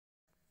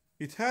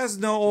It has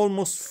now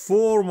almost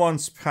 4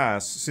 months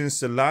passed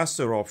since the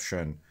last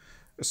eruption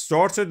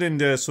started in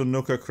the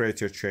Sundhnúkur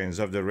crater chains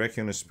of the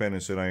Reykjanes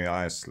Peninsula in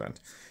Iceland.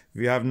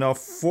 We have now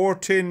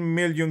 14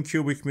 million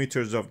cubic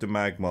meters of the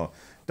magma.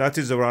 That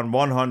is around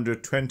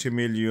 120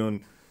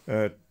 million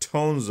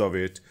tons of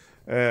it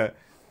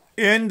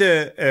in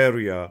the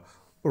area,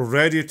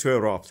 ready to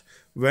erupt.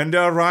 When they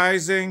are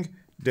rising,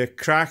 they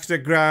crack the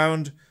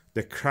ground.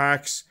 The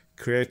cracks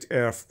create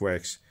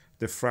earthquakes,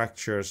 the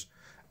fractures.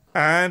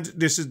 And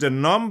this is the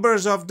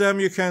numbers of them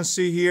you can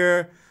see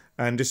here.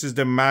 And this is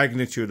the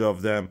magnitude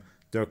of them.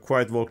 They're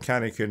quite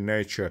volcanic in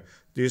nature.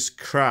 These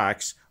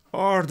cracks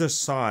are the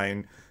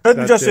sign. Let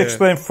me just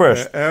explain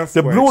first.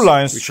 The blue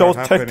lines show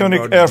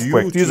tectonic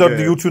earthquakes. These are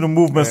due to the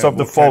movements of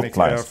the fault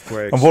lines.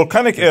 And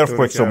volcanic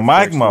earthquakes, or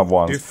magma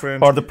ones,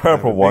 are the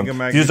purple ones.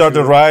 These are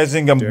the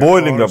rising and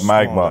boiling of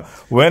magma.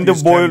 When the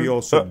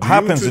boil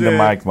happens in the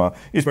magma,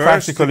 it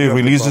practically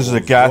releases the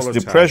gas,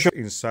 the pressure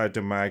inside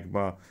the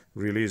magma,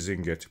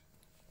 releasing it.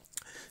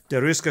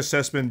 The risk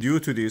assessment due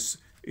to this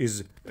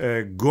is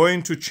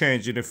going to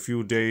change in a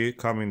few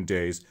coming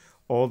days,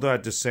 although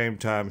at the same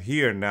time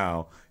here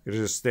now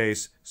it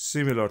stays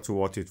similar to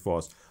what it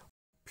was.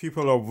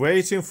 People are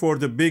waiting for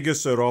the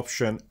biggest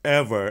eruption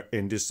ever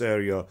in this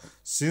area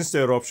since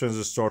the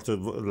eruptions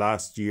started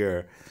last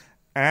year,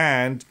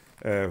 and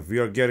we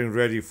are getting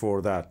ready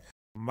for that.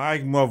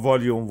 Magma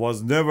volume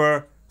was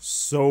never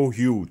so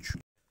huge.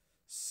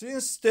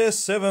 Since the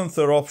 7th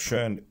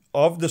eruption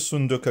of the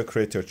Sundhnúkur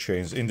crater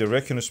chains in the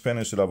Reykjanes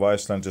Peninsula of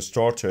Iceland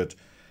started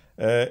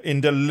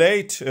in the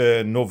late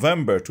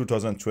November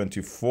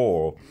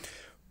 2024,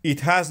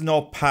 it has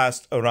now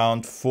passed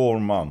around 4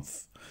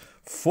 months.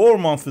 4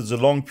 months is a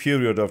long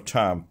period of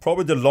time,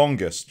 probably the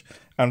longest.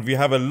 And we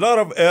have a lot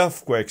of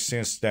earthquakes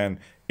since then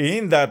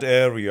in that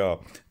area.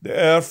 The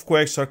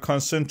earthquakes are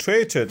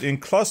concentrated in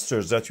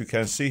clusters that you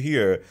can see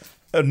here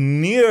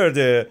near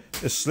the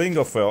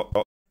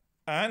Sundhnúkur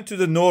and to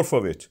the north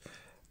of it.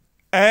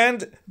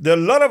 And a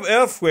lot of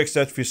earthquakes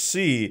that we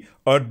see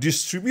are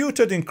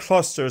distributed in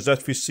clusters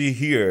that we see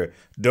here.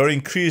 They're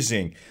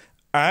increasing.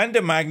 And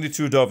the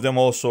magnitude of them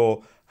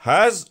also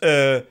has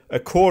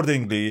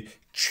accordingly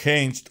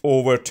changed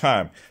over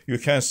time. You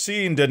can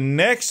see in the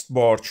next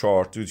bar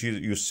chart, which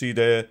you see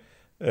the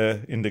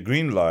in the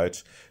green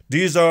lights,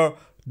 these are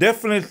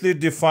definitely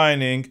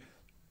defining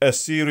a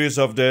series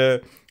of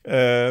the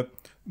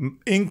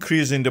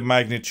increase in the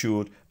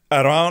magnitude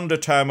around the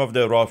time of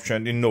the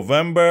eruption. In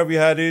November we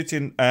had it,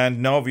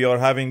 and now we are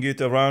having it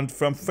around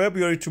from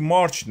February to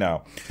March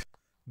now.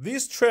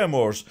 These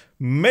tremors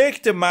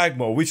make the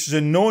magma, which is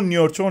a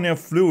non-Newtonian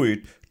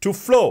fluid, to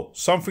flow,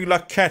 something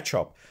like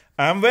ketchup.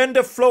 And when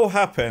the flow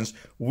happens,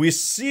 we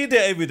see the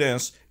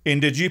evidence in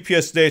the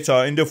GPS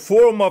data in the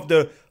form of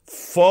the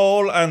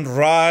fall and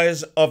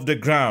rise of the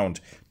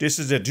ground. This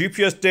is the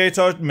GPS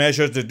data. It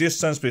measures the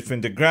distance between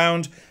the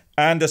ground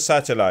and the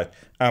satellite.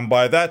 And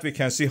by that, we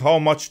can see how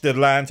much the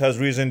land has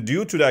risen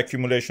due to the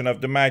accumulation of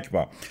the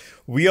magma.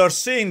 We are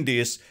seeing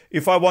this.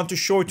 If I want to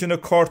show it in a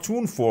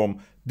cartoon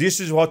form, this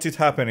is what is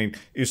happening.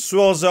 It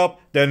swells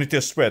up, then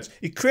it spreads.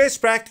 It creates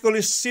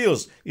practically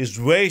seals. It's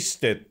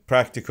wasted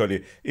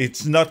practically.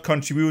 It's not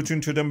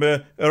contributing to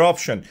the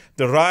eruption.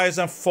 The rise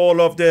and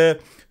fall of the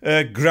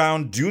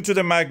ground due to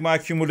the magma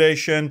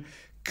accumulation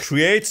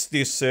creates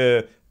this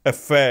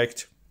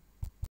effect.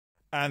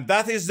 And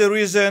that is the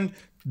reason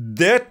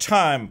the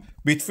time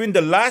between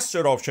the last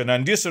eruption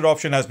and this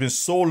eruption has been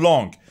so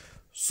long.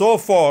 So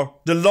far,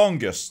 the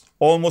longest.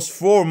 Almost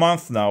 4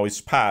 months now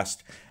is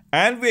passed.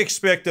 And we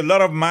expect a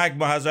lot of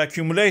magma has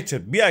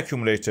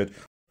accumulated,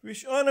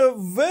 which on a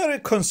very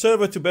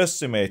conservative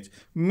estimate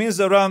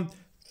means around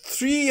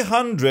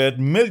 300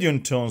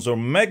 million tons or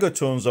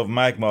megatons of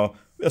magma,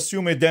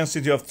 assume a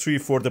density of 3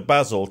 for the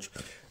basalt,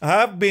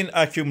 have been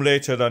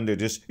accumulated under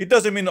this. It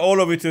doesn't mean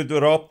all of it will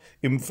erupt.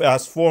 It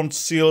has formed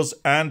seals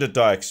and the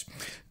dikes.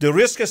 The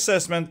risk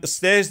assessment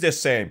stays the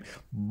same,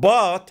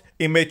 but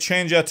it may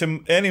change at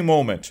any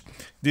moment.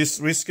 This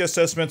risk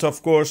assessment,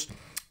 of course,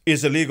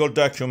 is a legal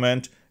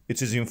document.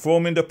 It is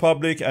informing the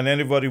public and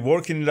anybody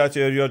working in that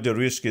area, the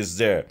risk is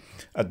there.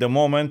 At the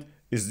moment,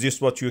 is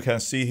this what you can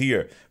see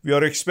here? We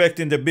are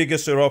expecting the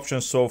biggest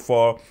eruption so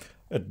far.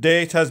 A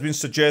date has been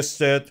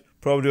suggested,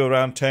 probably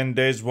around 10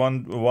 days,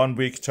 one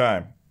week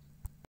time.